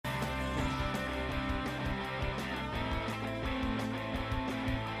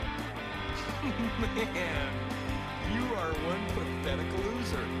Man, you are one pathetic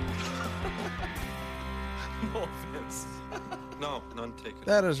loser. No offense. No, none taken.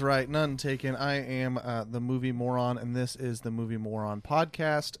 That is right, none taken. I am the Movie Moron, and this is the Movie Moron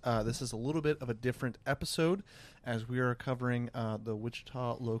podcast. This is a little bit of a different episode, as we are covering the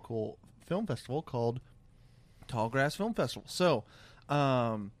Wichita local film festival called Tallgrass Film Festival. So,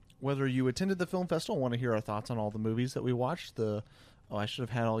 whether you attended the film festival and want to hear our thoughts on all the movies that we watched, I should have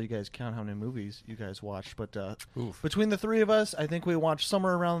had all you guys count how many movies you guys watched, but between the three of us, I think we watched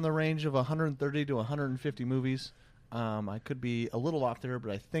somewhere around the range of 130 to 150 movies. I could be a little off there,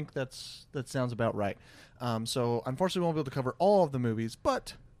 but I think that sounds about right. So unfortunately, we won't be able to cover all of the movies,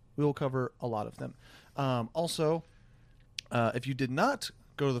 but we will cover a lot of them. Also, if you did not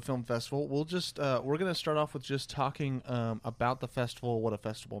go to the film festival, we're going to start off with just talking about the festival, what a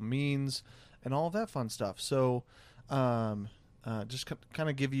festival means, and all of that fun stuff. So just kind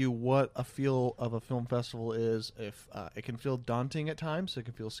of give you what a feel of a film festival is. If it can feel daunting at times, it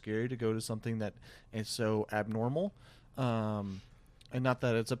can feel scary to go to something that is so abnormal. And not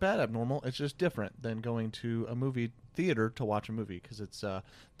that it's a bad abnormal, it's just different than going to a movie theater to watch a movie, because it's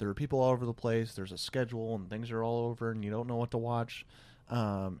there are people all over the place, there's a schedule, and things are all over, and you don't know what to watch,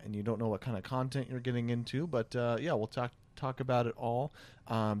 and you don't know what kind of content you're getting into. But yeah, we'll talk about it all.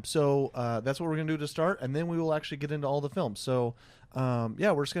 So that's what we're going to do to start, and then we will actually get into all the films. So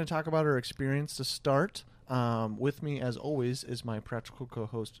yeah, we're just going to talk about our experience to start. With me, as always, is my practical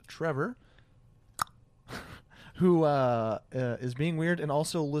co-host, Trevor, who is being weird and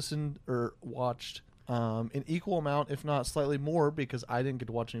also listened or watched an equal amount, if not slightly more, because I didn't get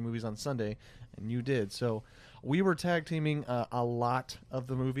to watch any movies on Sunday, and you did. So we were tag teaming a lot of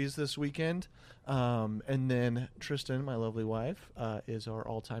the movies this weekend. And then Tristan, my lovely wife, is our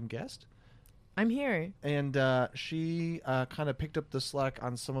all-time guest. I'm here. And she kind of picked up the slack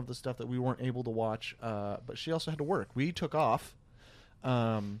on some of the stuff that we weren't able to watch, but she also had to work. We took off,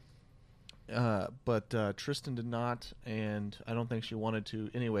 but Tristan did not, and I don't think she wanted to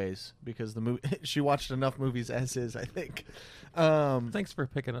anyways, because the movie she watched enough movies as is, I think. Thanks for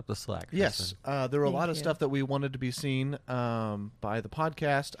picking up the slack, yes, Tristan. there were a lot of stuff that we wanted to be seen by the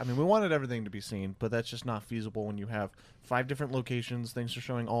podcast. I mean, we wanted everything to be seen, but that's just not feasible when you have 5 different locations, things are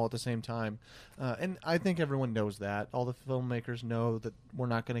showing all at the same time. And I think everyone knows that. All the filmmakers know that we're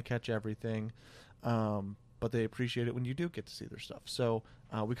not going to catch everything. But they appreciate it when you do get to see their stuff. So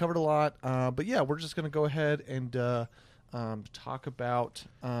we covered a lot. But yeah, we're just going to go ahead and talk about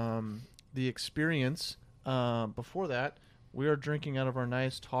the experience. Before that, we are drinking out of our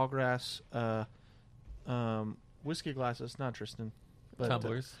nice Tallgrass whiskey glasses. Not Tristan. But,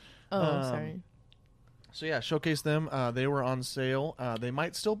 Tumblers. Sorry. So yeah, showcase them. They were on sale. They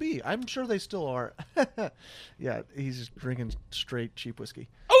might still be. I'm sure they still are. Yeah, he's just drinking straight cheap whiskey.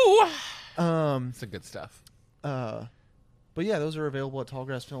 Oh! It's good stuff. But yeah, those are available at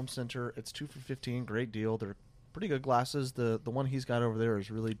Tallgrass Film Center. It's 2 for $15. Great deal. They're pretty good glasses. The one he's got over there is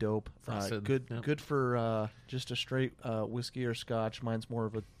really dope. Good for just a straight whiskey or scotch. Mine's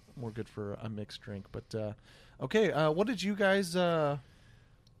more good for a mixed drink. But okay, what did you guys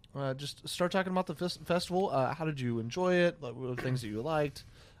just start talking about the festival? How did you enjoy it? What were the things that you liked?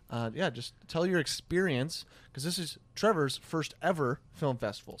 Yeah, just tell your experience, because this is Trevor's first ever film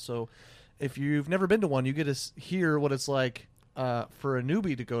festival. So if you've never been to one, you get to hear what it's like for a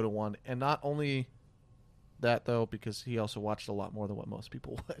newbie to go to one. And not only that, though, because he also watched a lot more than what most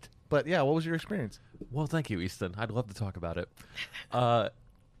people would. But yeah, what was your experience? Well, thank you, Easton. I'd love to talk about it.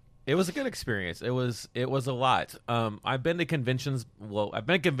 It was a good experience. It was a lot. I've been to conventions. Well, I've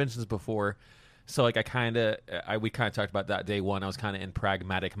been to conventions before. So like we kind of talked about that day one. I was kind of in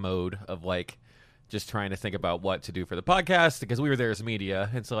pragmatic mode of like just trying to think about what to do for the podcast, because we were there as media,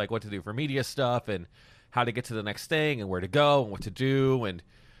 and so like what to do for media stuff and how to get to the next thing and where to go and what to do, and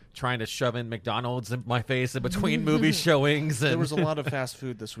trying to shove in McDonald's in my face in between movie showings. And There was a lot of fast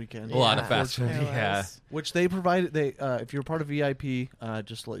food this weekend. a lot of fast food, There yeah. was. Which they provided. If you're part of VIP,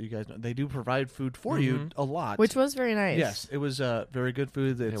 just to let you guys know, they do provide food for you a lot. Which was very nice. Yes, it was very good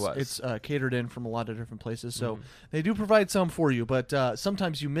food. It's catered in from a lot of different places, so Mm-hmm. they do provide some for you. But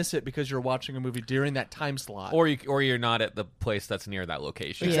sometimes you miss it because you're watching a movie during that time slot. Or you're not at the place that's near that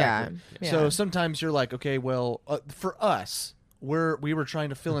location. Exactly. Yeah. So sometimes you're like, okay, well, for us, we were trying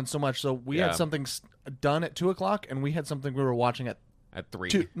to fill in so much, so we had something done at 2:00, and we had something we were watching at at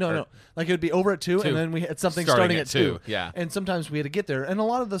 3. No. Like it would be over at 2, 2. and then we had something starting at 2. Yeah. And sometimes we had to get there. And a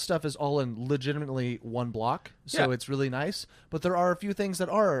lot of the stuff is all in legitimately one block. So Yeah. it's really nice. But there are a few things that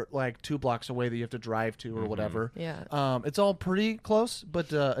are like 2 blocks away that you have to drive to or whatever. Yeah. It's all pretty close,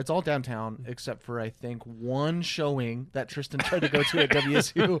 but it's all downtown except for I think one showing that Tristan tried to go to at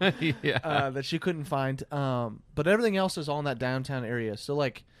WSU Yeah. that she couldn't find. But everything else is all in that downtown area. So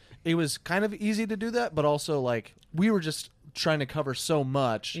like it was kind of easy to do that, but also like we were just trying to cover so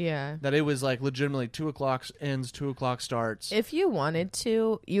much Yeah. that it was like legitimately 2:00 ends, 2:00 starts. If you wanted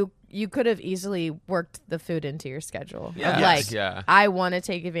to, you could have easily worked the food into your schedule. Yeah. Of, Yes. Like, Yeah. I want to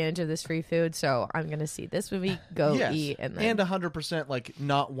take advantage of this free food, so I'm going to see this movie, go Yes. eat, and then 100% like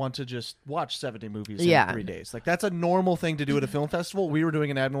not want to just watch 70 movies Yeah. in 3 days. Like that's a normal thing to do at a film festival. We were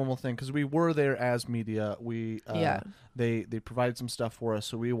doing an abnormal thing because we were there as media. We Yeah. they provided some stuff for us,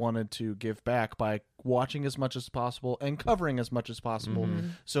 so we wanted to give back by watching as much as possible and covering as much as possible.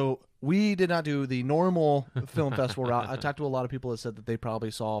 So we did not do the normal film festival route. I talked to a lot of people that said that they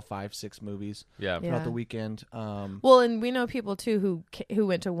probably saw 5-6 movies Yeah. Yeah. throughout the weekend. well, and we know people too who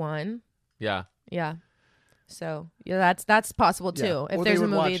went to one. Yeah. Yeah. So yeah, that's possible too. Yeah. If Or they there's a would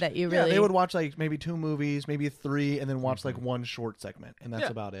movie watch- that you yeah, really they would watch like maybe 2 movies, maybe 3, and then watch like one short segment, and that's Yeah.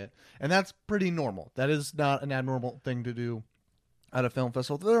 about it. And that's pretty normal. That is not an abnormal thing to do at a film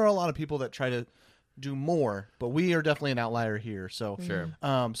festival. There are a lot of people that try to do more, but we are definitely an outlier here. So Sure.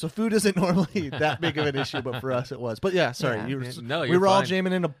 so food isn't normally that big of an issue, but for us it was. But yeah, sorry, Yeah. No, we you're were all fine.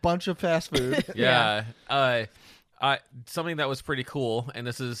 jamming in a bunch of fast food. Yeah. Something that was pretty cool, and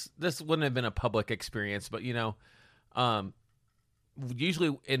this wouldn't have been a public experience, but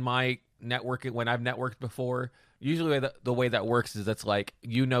usually in my networking, when I've networked before, usually the way that works is it's like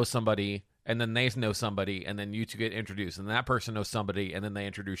you know somebody, and then they know somebody, and then you two get introduced, and that person knows somebody, and then they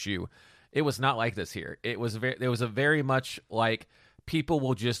introduce you. It was not like this here. It was a very much like people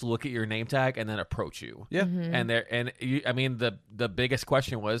will just look at your name tag and then approach you. Yeah. And I mean the biggest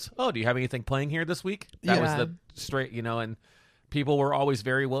question was, "Oh, do you have anything playing here this week?" That was Yeah. the straight, and people were always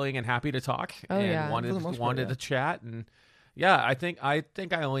very willing and happy to talk Oh, and yeah. For the most part, wanted yeah. to chat. And yeah, I think I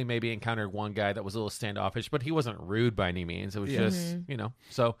only maybe encountered one guy that was a little standoffish, but he wasn't rude by any means. It was Yeah. just,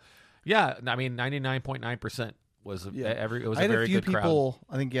 so yeah, I mean 99.9% was Yeah. it was I a had very a few good crowd. people,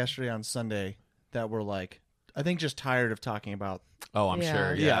 I think yesterday on Sunday, that were like, I think just tired of talking about. Oh, I'm Yeah.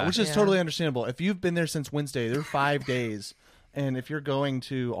 sure. Yeah, which is Yeah. totally understandable. If you've been there since Wednesday, they're 5 days. And if you're going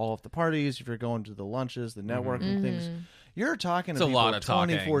to all of the parties, if you're going to the lunches, the networking things, you're talking It's to a people lot of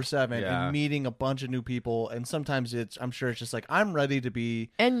talking. 24/7 Yeah. and meeting a bunch of new people. And sometimes I'm sure it's just like, I'm ready to be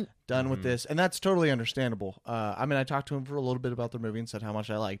and done with this. And that's totally understandable. I mean, I talked to him for a little bit about the movie and said how much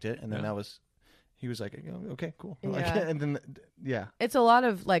I liked it. And then Yeah. he was like, okay, cool. Like, Yeah. and then, yeah. it's a lot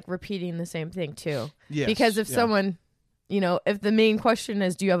of like repeating the same thing too. Yes, Because if yeah. someone, if the main question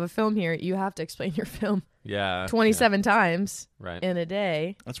is, do you have a film here? You have to explain your film Yeah. 27 times Yeah. Right. in a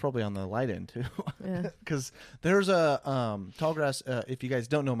day. That's probably on the light end too, Yeah. because there's a Tallgrass. If you guys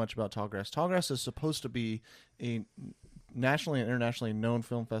don't know much about Tallgrass is supposed to be a nationally and internationally known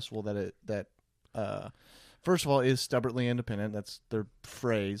film festival that first of all is stubbornly independent. That's their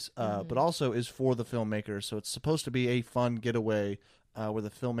phrase, but also is for the filmmakers. So it's supposed to be a fun getaway where the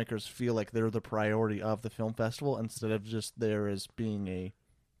filmmakers feel like they're the priority of the film festival instead of just there as being a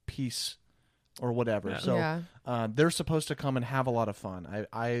piece or whatever. Yeah. So Yeah. they're supposed to come and have a lot of fun.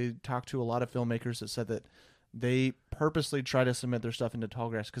 I talked to a lot of filmmakers that said that they purposely try to submit their stuff into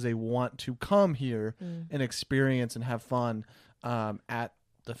Tallgrass because they want to come here and experience and have fun at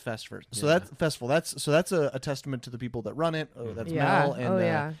the festival. So Yeah. that festival, that's a testament to the people that run it. That's Yeah. Mel and Oh,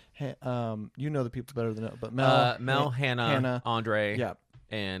 yeah. you know the people better than but Mel, Mel, Hannah, Andre, yeah,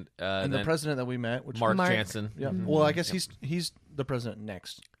 and and the then president that we met, which Mark Mark. Jansen. yeah. Mhm. Well, I guess he's the president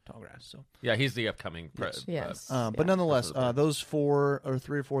next Tallgrass. So. Yeah, he's the upcoming Yes. But Yeah. nonetheless, Absolutely. those 4 or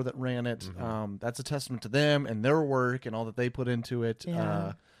 3 or 4 that ran it, that's a testament to them and their work and all that they put into it.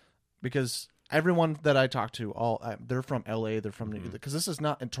 Yeah. Because everyone that I talked to, they're from LA, they're from because this is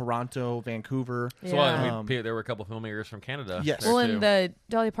not in Toronto, Vancouver. So Yeah. there were a couple filmmakers from Canada. Yes. there, Well, too. and the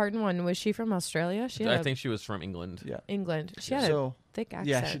Dolly Parton one, was she from Australia? She had I think she was from England. Yeah. England. She had So a thick accent.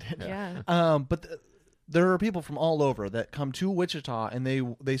 yeah, she did. Yeah. but there are people from all over that come to Wichita, and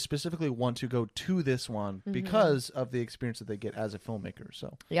they specifically want to go to this one because of the experience that they get as a filmmaker.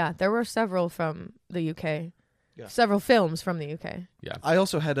 So Yeah, there were several from the UK. Yeah. Several films from the UK. Yeah. I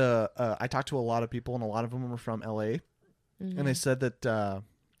also had I talked to a lot of people, and a lot of them were from LA. Mm-hmm. And they said that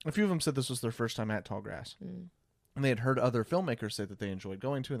a few of them said this was their first time at Tallgrass. And they had heard other filmmakers say that they enjoyed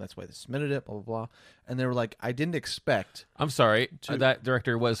going to, and that's why they submitted it, blah, blah, blah. And they were like, I didn't expect. I'm sorry. That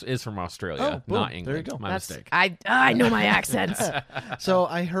director is from Australia, Oh, boom. not England. There you go. My mistake. I know my accents. So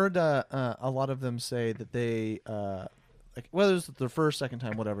I heard a lot of them say that they, like, whether it was their first, second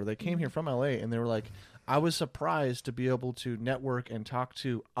time, whatever, they came here from LA, and they were like, I was surprised to be able to network and talk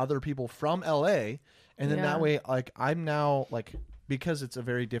to other people from LA. And then Yeah. that way, like, I'm now, like, because it's a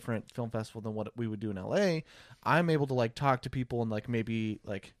very different film festival than what we would do in LA, I'm able to like talk to people and like maybe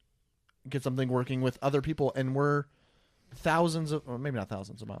like get something working with other people, and we're thousands of, or maybe not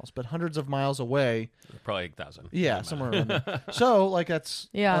thousands of miles, but hundreds of miles away. Probably 1,000. Yeah, somewhere around there. So like that's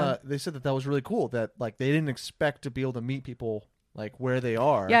Yeah. they said that was really cool, that like they didn't expect to be able to meet people like where they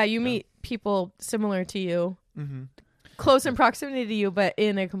are. Yeah, you meet people similar to you, Mm-hmm. close in proximity to you, but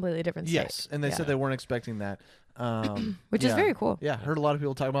in a completely different state. Yes, and they Yeah. said they weren't expecting that. Which is yeah. very cool. Yeah, heard a lot of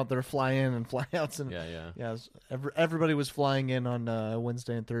people talk about their fly in and fly outs, and Yeah. yeah, it was, everybody was flying in on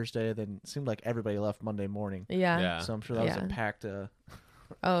Wednesday and Thursday. Then it seemed like everybody left Monday morning. Yeah. Yeah. So I'm sure that was Yeah. a packed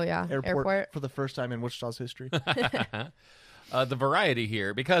Oh yeah. airport for the first time in Wichita's history. The variety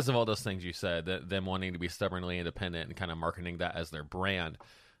here, because of all those things you said, them wanting to be stubbornly independent and kind of marketing that as their brand,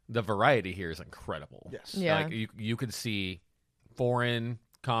 the variety here is incredible. Yes. Yeah. Like you could see foreign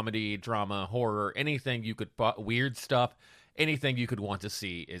comedy, drama, horror, anything you could, weird stuff, anything you could want to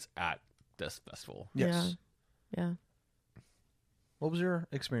see is at this festival. Yes. Yeah. What was your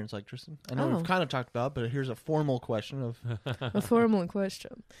experience like, Tristan? I know Oh. we've kind of talked about it, but here's a formal question of A formal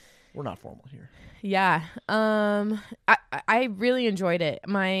question. we're not formal here. Yeah. I really enjoyed it.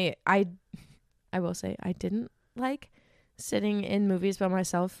 I will say I didn't like sitting in movies by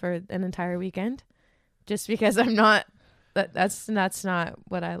myself for an entire weekend, just because I'm not. That's not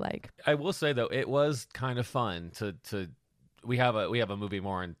what I like. I will say though, it was kind of fun to we have a movie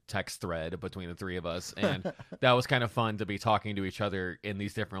more in text thread between the three of us, and that was kind of fun to be talking to each other in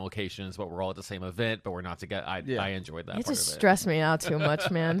these different locations, but we're all at the same event, but we're not together. I enjoyed that You part just of it. stressed me out too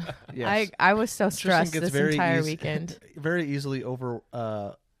much, man. Yes. I was so Tristan stressed gets this very entire easy- weekend. Very easily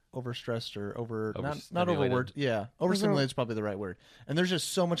overstressed or not Overstimulated. overworked. Yeah, overstimulated is probably the right word. And there's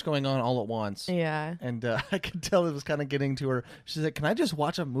just so much going on all at once. Yeah. And I could tell it was kind of getting to her. She's like, "Can I just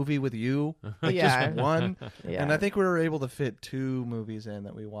watch a movie with you? Like Yeah. just one?" Yeah. And I think we were able to fit 2 movies in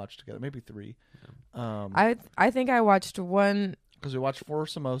that we watched together, maybe 3. I think I watched one Because we watched 4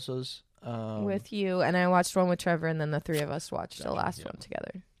 samosas with you, and I watched one with Trevor, and then the three of us watched the last Yeah. one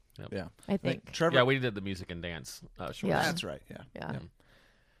together. Yeah, I think. Trevor. Yeah, we did the music and dance shorts. Yeah. That's right. Yeah. Yeah. And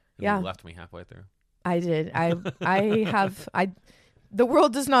Yeah. you left me halfway through. I did. The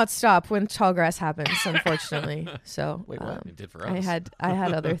world does not stop when Tallgrass happens, unfortunately. So Wait, what? It did for us. I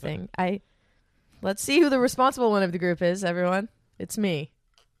had other thing. Let's see who the responsible one of the group is, everyone. It's me.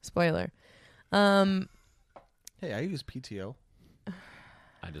 Spoiler. Hey, I use PTO.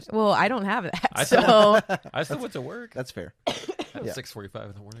 Well, I don't have that. I So I still went to work That's fair. at Yeah. 6:45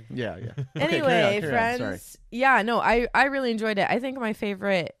 in the morning. Yeah, yeah. Okay, anyway, carry on. Sorry. friends. Yeah, no, I really enjoyed it. I think my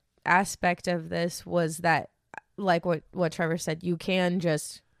favorite aspect of this was that, like what Trevor said, you can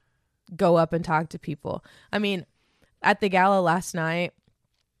just go up and talk to people. I mean, at the gala last night,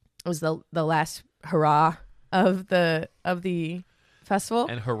 it was the last hurrah of the festival.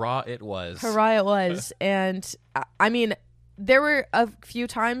 And hurrah it was. Hurrah it was. And I mean, there were a few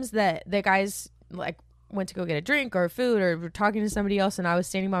times that the guys like went to go get a drink or food or were talking to somebody else, and I was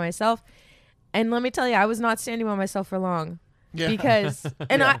standing by myself. And let me tell you, I was not standing by myself for long. Yeah. Because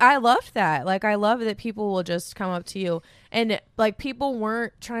and Yeah. I loved that. Like, I love that people will just come up to you, and like people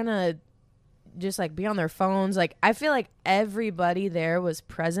weren't trying to just like be on their phones. Like, I feel like everybody there was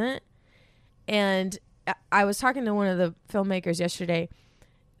present. And I was talking to one of the filmmakers yesterday.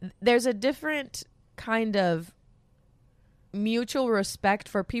 There's a different kind of mutual respect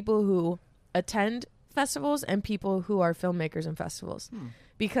for people who attend festivals and people who are filmmakers in festivals,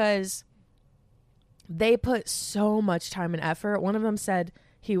 because they put so much time and effort. One of them said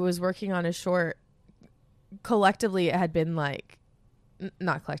he was working on a short. Collectively, it had been like,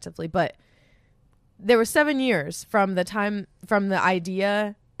 not collectively, but there were 7 years from the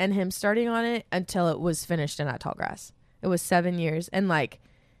idea and him starting on it until it was finished in that Tallgrass. It was 7 years. And like,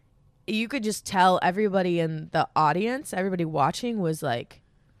 you could just tell everybody in the audience, everybody watching was like,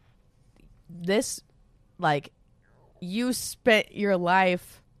 this, like, you spent your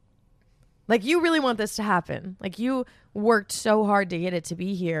life, like, you really want this to happen. Like, you worked so hard to get it to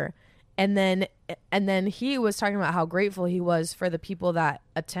be here. And then he was talking about how grateful he was for the people that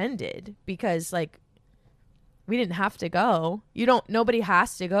attended, because like, we didn't have to go. Nobody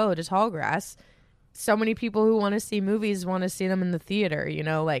has to go to Tallgrass. So many people who want to see movies want to see them in the theater, you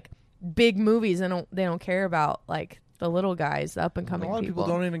know, like, big movies and they don't care about like the little guys, the up and A coming lot of people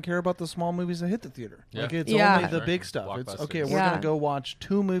don't even care about the small movies that hit the theater. Yeah. Like it's Yeah. only the Right. big stuff. It's Blockbusters. okay. We're Yeah. gonna go watch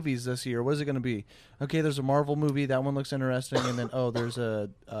 2 movies this year. What is it gonna be? Okay, there's a Marvel movie. That one looks interesting, and then there's a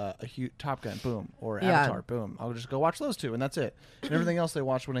huge Top Gun. Boom, or Yeah. Avatar. Boom. I'll just go watch those 2, and that's it. And everything else they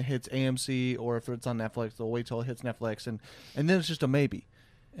watch when it hits AMC or if it's on Netflix, they'll wait till it hits Netflix, and then it's just a maybe.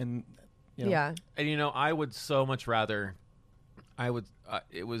 And you know, Yeah. And I would so much rather. I would.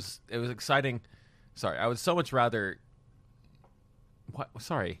 It was exciting. Sorry, I would so much rather. What?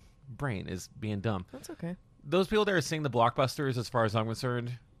 Sorry, brain is being dumb. That's okay. Those people that are seeing the blockbusters, as far as I'm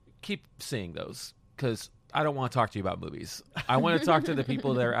concerned, keep seeing those because I don't want to talk to you about movies. I want to talk to the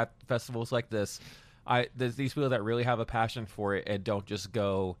people that are at festivals like this. There's these people that really have a passion for it and don't just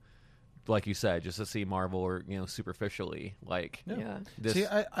go, like you said, just to see Marvel or superficially. Like, Yeah. this. See,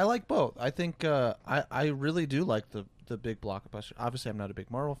 I like both. I think I really do like the big blockbuster. Obviously, I'm not a big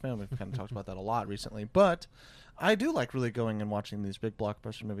Marvel fan. We've kind of talked about that a lot recently, but I do like really going and watching these big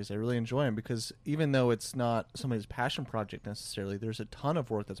blockbuster movies. I really enjoy them because even though it's not somebody's passion project necessarily, there's a ton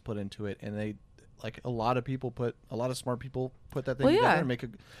of work that's put into it, and a lot of smart people put that thing Well, together yeah. and make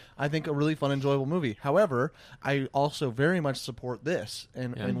I think a really fun, enjoyable movie. However, I also very much support this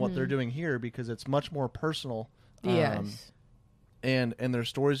and what they're doing here because it's much more personal. Yes. And their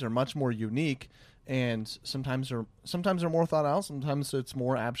stories are much more unique, and sometimes they're more thought out, sometimes it's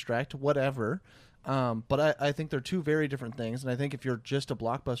more abstract, whatever. But I think they're 2 very different things, and I think if you're just a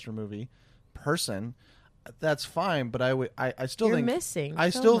blockbuster movie person, that's fine. But I still You're think missing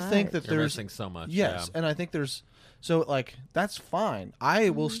I so still think much. that You're there's missing so much. yes, yeah. and I think there's that's fine. I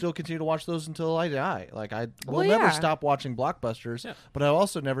will still continue to watch those until I die. Like I will Well, never yeah. stop watching blockbusters, Yeah. but I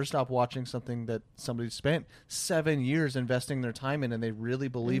also never stop watching something that somebody spent 7 years investing their time in, and they really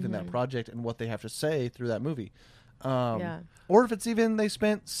believe in that project and what they have to say through that movie. Yeah. Or if it's even they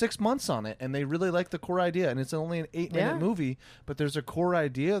spent 6 months on it and they really like the core idea, and it's only an 8-minute Yeah. movie, but there's a core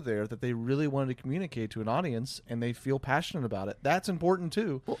idea there that they really wanted to communicate to an audience, and they feel passionate about it. That's important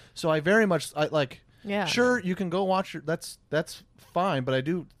too. So I very much like. Yeah. Sure, you can go watch that's fine, but I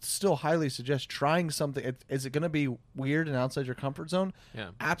do still highly suggest trying something. Is it going to be weird and outside your comfort zone? Yeah.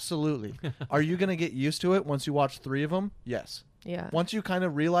 Absolutely. Are you going to get used to it once you watch 3 of them? Yes. Yeah. Once you kind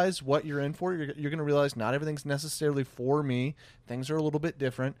of realize what you're in for, you're going to realize not everything's necessarily for me. Things are a little bit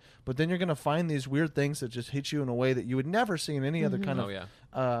different, but then you're going to find these weird things that just hit you in a way that you would never see in any other kind Oh,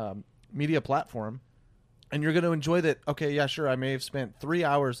 of media platform. And you're going to enjoy that. Okay, yeah, sure, I may have spent 3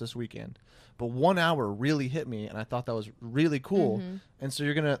 hours this weekend, but 1 hour really hit me, and I thought that was really cool. And so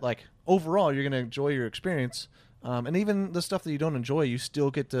you're going to, overall, you're going to enjoy your experience. And even the stuff that you don't enjoy, you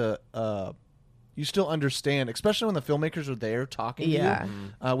still get to... you still understand, especially when the filmmakers are there talking Yeah.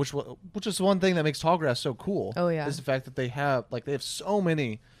 to you, which is one thing that makes Tallgrass so cool. Oh, yeah. Is the fact that they have so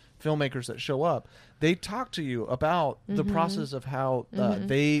many filmmakers that show up. They talk to you about the process of how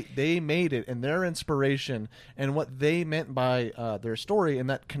they made it and their inspiration and what they meant by their story, and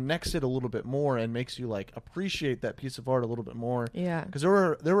that connects it a little bit more and makes you appreciate that piece of art a little bit more. Yeah. Because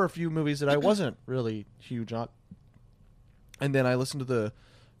there were a few movies that I wasn't really huge on, and then I listened to the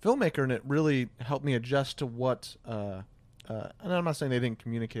filmmaker, and it really helped me adjust to what. And I'm not saying they didn't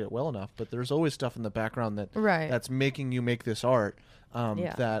communicate it well enough, but there's always stuff in the background that's making you make this art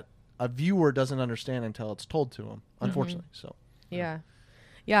Yeah. that a viewer doesn't understand until it's told to them. Unfortunately, so Yeah.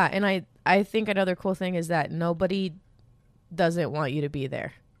 Yeah, and I think another cool thing is that nobody doesn't want you to be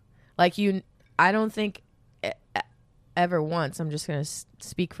there. I don't think ever once, I'm just going to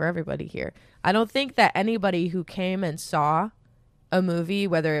speak for everybody here. I don't think that anybody who came and saw a movie,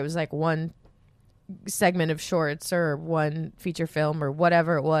 whether it was one segment of shorts or one feature film or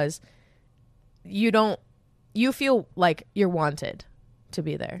whatever it was, you feel like you're wanted to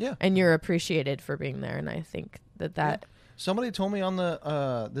be there. Yeah. And you're appreciated for being there. And I think that somebody told me on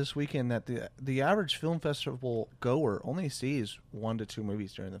the this weekend that the average film festival goer only sees 1 to 2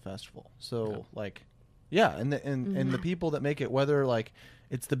 movies during the festival. So yeah, and the people that make it, whether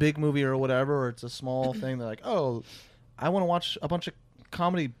it's the big movie or whatever, or it's a small thing, they're like, oh, I want to watch a bunch of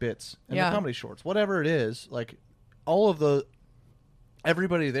comedy bits and the comedy shorts, whatever it is. All of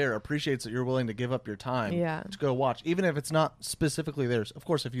everybody there appreciates that you're willing to give up your time to go watch, even if it's not specifically theirs. Of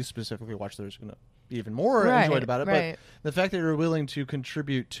course, if you specifically watch theirs, you're going to be even more enjoyed about it. Right. But the fact that you're willing to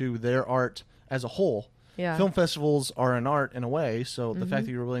contribute to their art as a whole, Yeah. film festivals are an art in a way. So the fact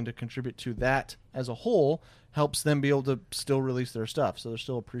that you're willing to contribute to that as a whole helps them be able to still release their stuff. So they're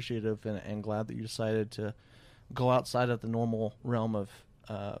still appreciative and glad that you decided to go outside of the normal realm of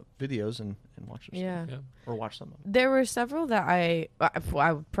videos and watch them. Yeah. Or watch some of them. There were several that I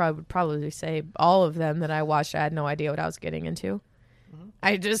would probably say all of them that I watched. I had no idea what I was getting into.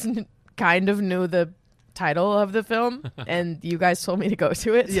 I just kind of knew the title of the film, and you guys told me to go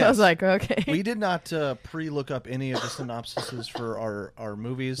to it, so I was Yes. like, okay. We did not pre-look up any of the synopsises for our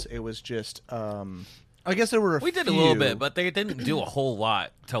movies. It was just, I guess there were We did a little bit, but they didn't do a whole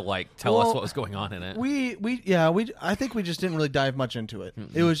lot to like tell us Well, what was going on in it. I think we just didn't really dive much into it.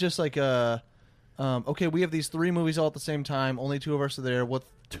 It was just like okay, we have these 3 movies all at the same time. Only 2 of us are there. What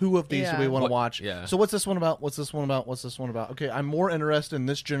 2 of these do we want to watch? Yeah. So what's this one about? What's this one about? What's this one about? Okay, I'm more interested in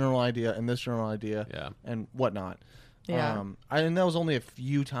this general idea and this general idea Yeah. and whatnot. Yeah. And that was only a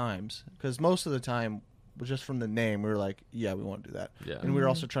few times because most of the time, just from the name, we were like, yeah, we want to do that. Yeah. And we were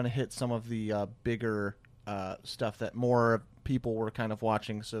also trying to hit some of the bigger stuff that more people were kind of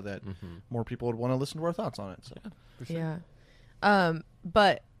watching, so that more people would want to listen to our thoughts on it. So. Yeah.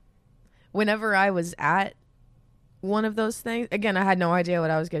 But whenever I was at one of those things, again, I had no idea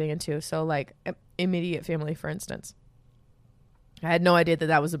what I was getting into. So, like, Immediate Family, for instance, I had no idea that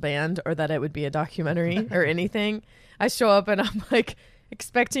that was a band or that it would be a documentary or anything. I show up and I'm like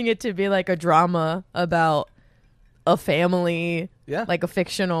expecting it to be like a drama about a family, Yeah. like a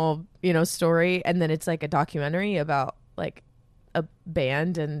fictional, story, and then it's like a documentary about like a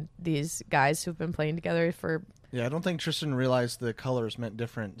band and these guys who've been playing together for. Yeah, I don't think Tristan realized the colors meant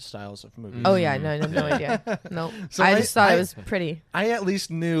different styles of movies. Oh yeah, no idea. No, So I I- just thought I- it was pretty. I at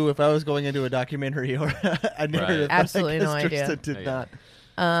least knew if I was going into a documentary or a narrative. but I Absolutely no guess idea. Tristan did Yeah.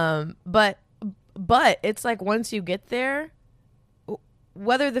 not. But it's like once you get there,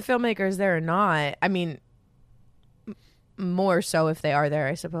 whether the filmmaker is there or not, I mean, more so if they are there,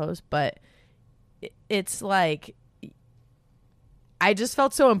 I suppose. But it's like I just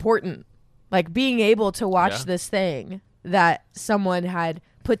felt so important, like being able to watch Yeah. this thing that someone had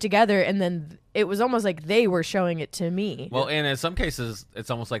put together, and then it was almost like they were showing it to me. Well, and in some cases, it's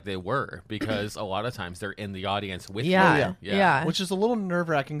almost like they were, because a lot of times they're in the audience with Yeah. you. Yeah. Which is a little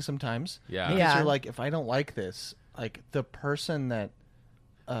nerve-wracking sometimes. Yeah. Because Yeah. you're like, if I don't like this, like the person that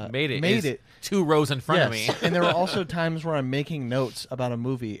Made made it it. 2 rows in front of me. And there were also times where I'm making notes about a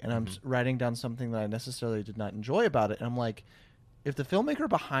movie and I'm Mm-hmm. writing down something that I necessarily did not enjoy about it. And I'm like, if the filmmaker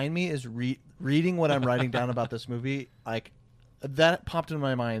behind me is reading what I'm writing down about this movie, like that popped into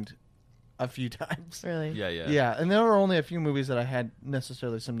my mind a few times. Really? Yeah. And there were only a few movies that I had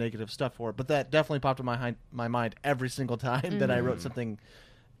necessarily some negative stuff for, but that definitely popped in my mind every single time that I Mm-hmm. wrote something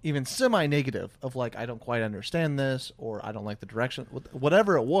even semi-negative of like, I don't quite understand this, or I don't like the direction,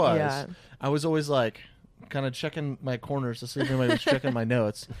 whatever it was. Yeah. I was always like kind of checking my corners to see if anybody was checking my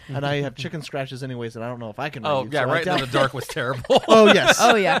notes, and I have chicken scratches anyways that I don't know if I can Oh, read. yeah, so I right in doubt- the dark was terrible. Oh, yes.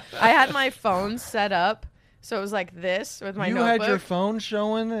 Oh yeah, I had my phone set up so it was like this with my you notebook. had your phone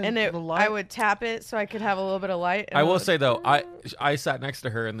showing and the light? I would tap it so I could have a little bit of light. And I will would- say though, I sat next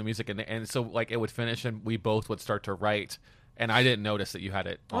to her in the music, and so like it would finish, and we both would start to write, and I didn't notice that you had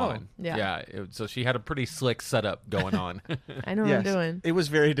it on. Yeah. So she had a pretty slick setup going on. I know what I'm doing. It was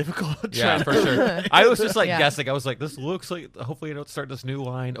very difficult. Yeah, trying for to- sure. I was just like Yeah. guessing. I was like, this looks like hopefully I don't start this new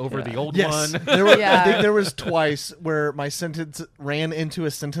line over the old Yes, one. there were, I Yeah. think there was twice where my sentence ran into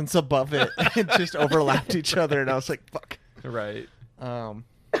a sentence above it and just overlapped each other, and I was like, "Fuck." Right.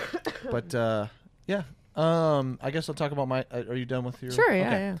 But yeah. I guess I'll talk about my. Are you done with your? Sure, yeah,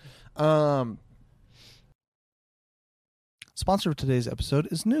 Okay. yeah. Sponsor of today's episode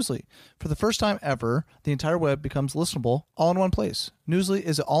is Newsly. For the first time ever, the entire web becomes listenable all in one place. Newsly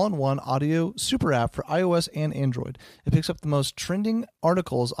is an all-in-one audio super app for iOS and Android. It picks up the most trending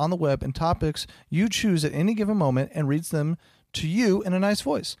articles on the web and topics you choose at any given moment and reads them to you in a nice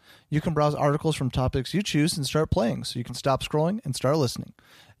voice. You can browse articles from topics you choose and start playing, so you can stop scrolling and start listening.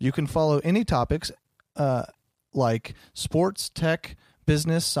 You can follow any topics like sports, tech,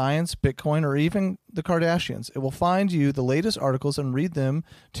 business, science, Bitcoin, or even the Kardashians. It will find you the latest articles and read them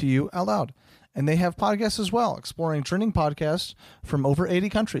to you out loud. And they have podcasts as well, exploring trending podcasts from over 80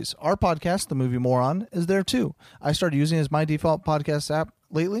 countries. Our podcast, The Movie Moron, is there too. I started using it as my default podcast app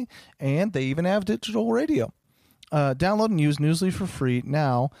lately, and they even have digital radio. Download and use Newsly for free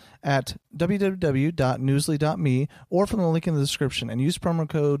now at www.newsly.me or from the link in the description, and use promo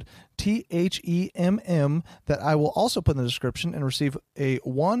code THEMM that I will also put in the description and receive a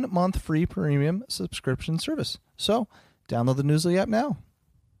 1 month free premium subscription service. So download the Newsly app now.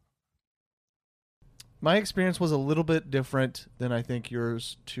 My experience was a little bit different than I think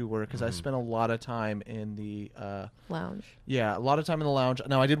yours too were, because I spent a lot of time in the Lounge. yeah, a lot of time in the lounge.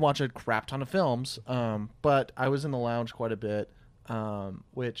 Now, I did watch a crap ton of films, but I was in the lounge quite a bit,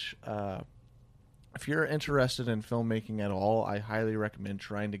 which, if you're interested in filmmaking at all, I highly recommend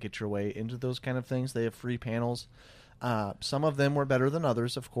trying to get your way into those kind of things. They have free panels. Some of them were better than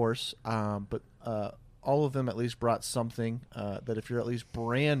others, of course, but all of them at least brought something that if you're at least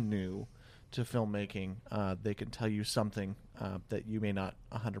brand new to filmmaking, they can tell you something that you may not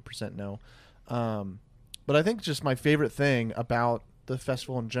 100% know. But I think just my favorite thing about the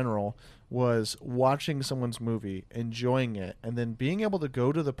festival in general was watching someone's movie, enjoying it, and then being able to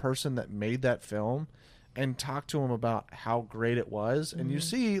go to the person that made that film and talk to them about how great it was. And you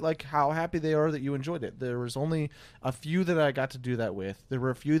see like how happy they are that you enjoyed it. There was only a few that I got to do that with. There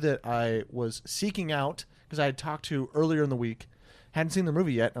were a few that I was seeking out because I had talked to earlier in the week, hadn't seen the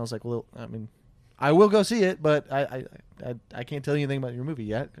movie yet, and I was like, well, I mean, I will go see it, but I can't tell you anything about your movie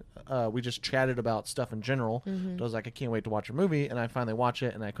yet. We just chatted about stuff in general. I was like, I can't wait to watch your movie, and I finally watch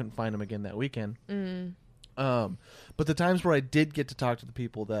it, and I couldn't find him again that weekend. But the times where I did get to talk to the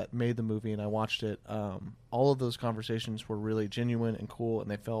people that made the movie and I watched it, all of those conversations were really genuine and cool,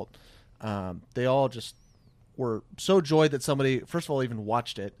 and they felt they all just were so joyed that somebody, first of all, even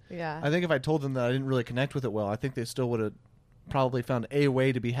watched it. Yeah. I think if I told them that I didn't really connect with it well, I think they still would have probably found a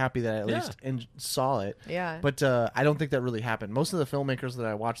way to be happy that I at least saw it. Yeah. But I don't think that really happened. Most of the filmmakers that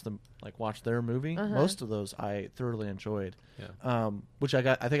I watched them watch their movie, most of those I thoroughly enjoyed. Yeah. Which I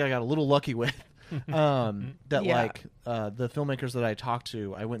think I got a little lucky with. That the filmmakers that I talked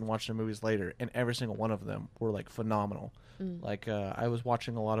to, I went and watched their movies later, and every single one of them were like phenomenal. Like I was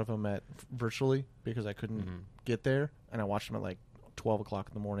watching a lot of them virtually because I couldn't get there, and I watched them at like 12 o'clock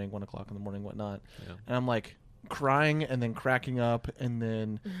in the morning, 1 o'clock in the morning, whatnot. Yeah. And I'm like crying and then cracking up and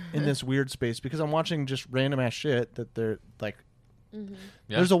then in this weird space because I'm watching just random ass shit that they're like.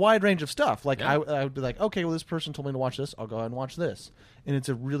 There's a wide range of stuff. Like I would be like, okay, well, this person told me to watch this. I'll go ahead and watch this, and it's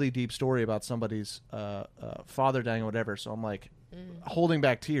a really deep story about somebody's father dying or whatever. So I'm like holding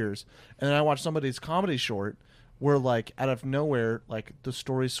back tears, and then I watch somebody's comedy short where like out of nowhere, like the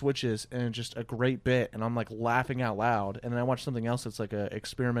story switches and it's just a great bit, and I'm like laughing out loud. And then I watch something else that's like a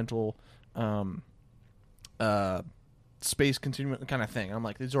experimental space continuum kind of thing. I'm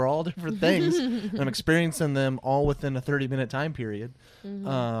like, these are all different things. And I'm experiencing them all within a 30-minute time period.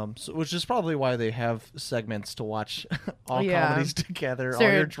 So, which is probably why they have segments to watch all comedies together, So all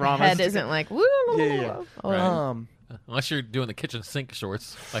your your dramas. head isn't like, woo. Yeah. Right. Unless you're doing the kitchen sink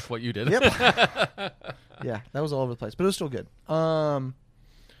shorts like what you did. Yep. Yeah, that was all over the place, but it was still good. So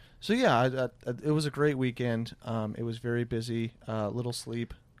yeah, it was a great weekend. It was very busy. Little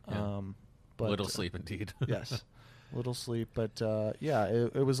sleep. Yeah. But Little sleep indeed. Yes. Little sleep, but yeah,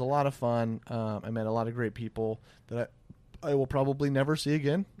 it was a lot of fun. I met a lot of great people that I will probably never see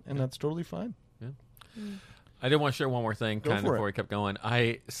again, and that's totally fine. Yeah. I did want to share one more thing Go kind of for before it. we kept going.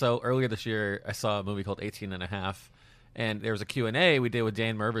 So earlier this year, I saw a movie called 18 and a Half, and there was a Q&A we did with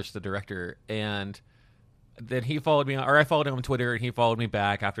Dan Mervish, the director, and then he followed me, or I followed him on Twitter, and he followed me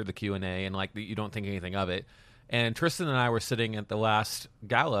back after the Q&A, and like, you don't think anything of it. And Tristan and I were sitting at the last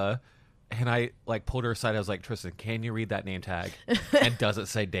gala, and I like pulled her aside. I was like, Tristan, can you read that name tag? And does it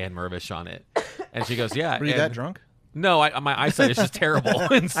say Dan Mervish on it? And she goes, yeah. Were you and that drunk? No, my eyesight is just terrible.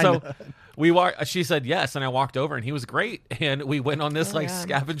 And so she said yes, and I walked over, and he was great. And we went on this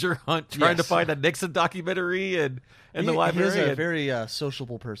scavenger hunt trying to find a Nixon documentary and the library. He's a very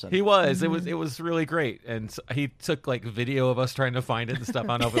sociable person. He was. It was really great. And so he took like video of us trying to find it and stuff.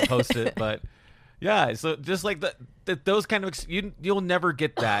 I don't know if we post it, but yeah. So just like those kind of you'll never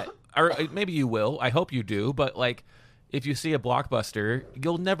get that. Or maybe you will. I hope you do. But like, if you see a blockbuster,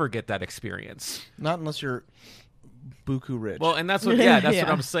 you'll never get that experience. Not unless you're buku rich. Well, and that's what what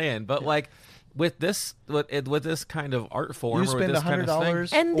I'm saying. But like with this kind of art form, you or spend with this kind of $100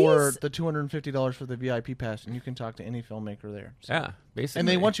 thing, or the $250 for the VIP pass, and you can talk to any filmmaker there. So. yeah, basically, And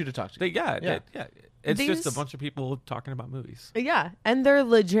they want you to talk to. Yeah. It's just a These- bunch of people talking about movies. Yeah, and they're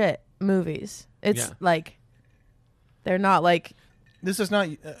legit movies. It's like they're not like This is not.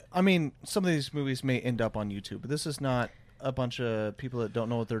 I mean, some of these movies may end up on YouTube, but this is not a bunch of people that don't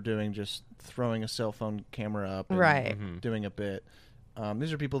know what they're doing, just throwing a cell phone camera up and Right. doing a bit.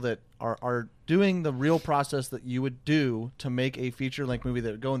 These are people that are doing the real process that you would do to make a feature-length movie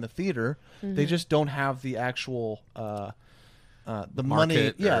that would go in the theater. They just don't have the actual the money,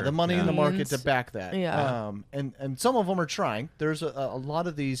 Market the money in the market Means. to back that. Yeah. And some of them are trying. There's a lot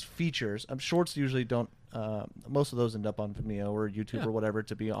of these features. Shorts usually don't. Most of those end up on Vimeo or YouTube or whatever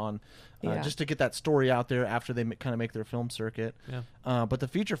to be on, just to get that story out there after they kind of make their film circuit. Yeah. But the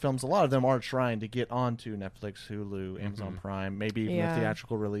feature films, a lot of them are trying to get onto Netflix, Hulu, Amazon Prime, maybe even a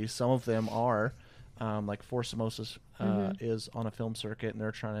theatrical release. Some of them are, like Force Osmosis is on a film circuit, and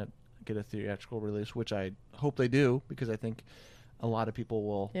they're trying to get a theatrical release, which I hope they do, because I think a lot of people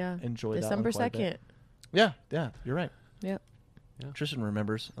will enjoy December that one quite a 2nd. bit. Yeah, you're right. Yep. Tristan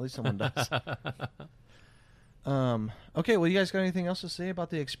remembers. At least someone does. Okay, well, you guys got anything else to say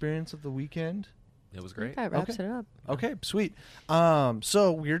about the experience of the weekend? It was I think great. that wraps Okay. it up. Okay, sweet.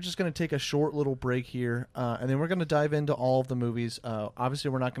 So we're just going to take a short little break here, and then we're going to dive into all of the movies. Obviously,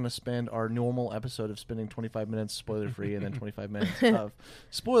 we're not going to spend our normal episode of spending 25 minutes spoiler-free and then 25 minutes of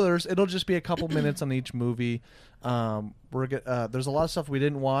spoilers. It'll just be a couple minutes on each movie. There's a lot of stuff we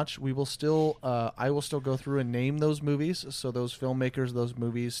didn't watch. We will still, I will still go through and name those movies, so those filmmakers, those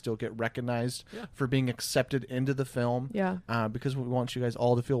movies still get recognized for being accepted into the film. Yeah. Because we want you guys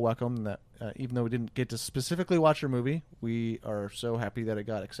all to feel welcome, and that even though we didn't get to specifically watch your movie, we are so happy that it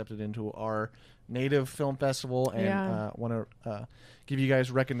got accepted into our native film festival, and want to give you guys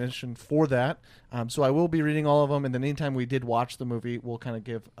recognition for that. So I will be reading all of them, and then anytime we did watch the movie, we'll kind of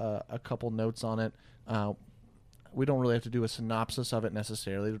give a couple notes on it. We don't really have to do a synopsis of it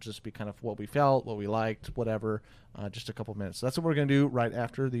necessarily. It'll just be kind of what we felt, what we liked, whatever, just a couple minutes. So that's what we're going to do right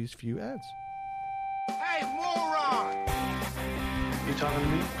after these few ads. Hey, moron! You talking to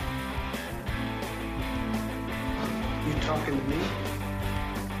me? You talking to me?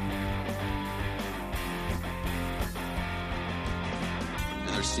 And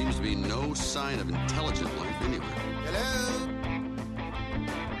there seems to be no sign of intelligent life anywhere. Hello?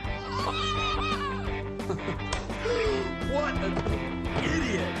 What an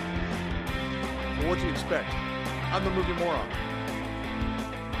idiot! Well, what do you expect? I'm the movie moron.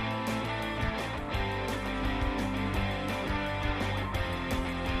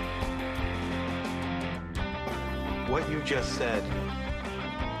 What you just said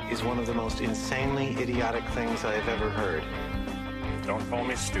is one of the most insanely idiotic things I have ever heard. Don't call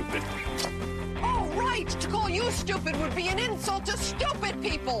me stupid. Oh, right! To call you stupid would be an insult to stupid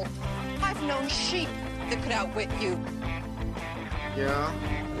people! I've known sheep that could outwit you. Yeah,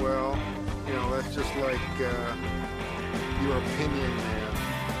 well, you know, that's just like, your opinion, man.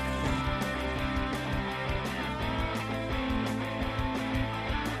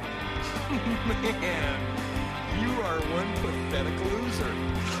 Man, you are one pathetic loser.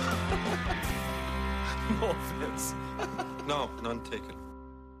 No offense. No, none taken.